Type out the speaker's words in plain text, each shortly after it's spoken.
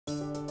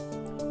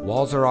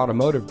Walser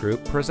Automotive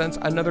Group presents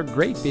another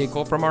great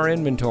vehicle from our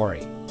inventory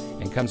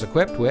and comes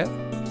equipped with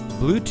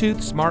Bluetooth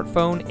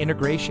smartphone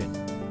integration,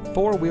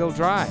 4-wheel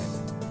drive,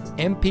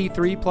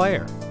 MP3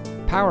 player,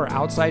 power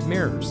outside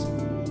mirrors,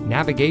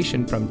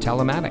 navigation from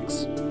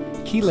telematics,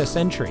 keyless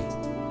entry,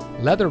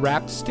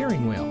 leather-wrapped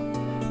steering wheel,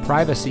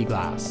 privacy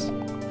glass,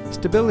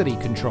 stability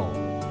control,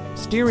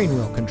 steering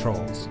wheel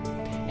controls,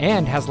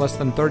 and has less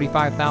than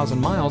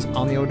 35,000 miles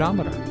on the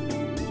odometer.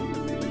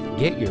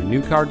 Get your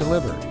new car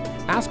delivered.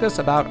 Ask us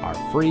about our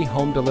free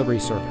home delivery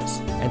service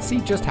and see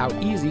just how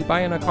easy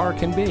buying a car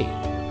can be.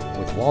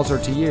 With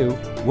Walser to You,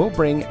 we'll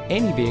bring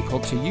any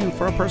vehicle to you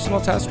for a personal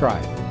test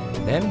drive.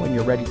 Then when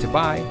you're ready to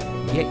buy,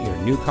 get your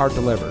new car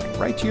delivered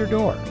right to your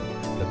door.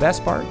 The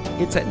best part,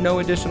 it's at no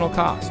additional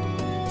cost.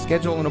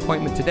 Schedule an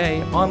appointment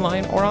today,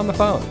 online or on the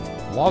phone.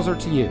 Walser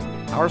to You,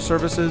 our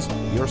services,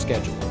 your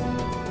schedule.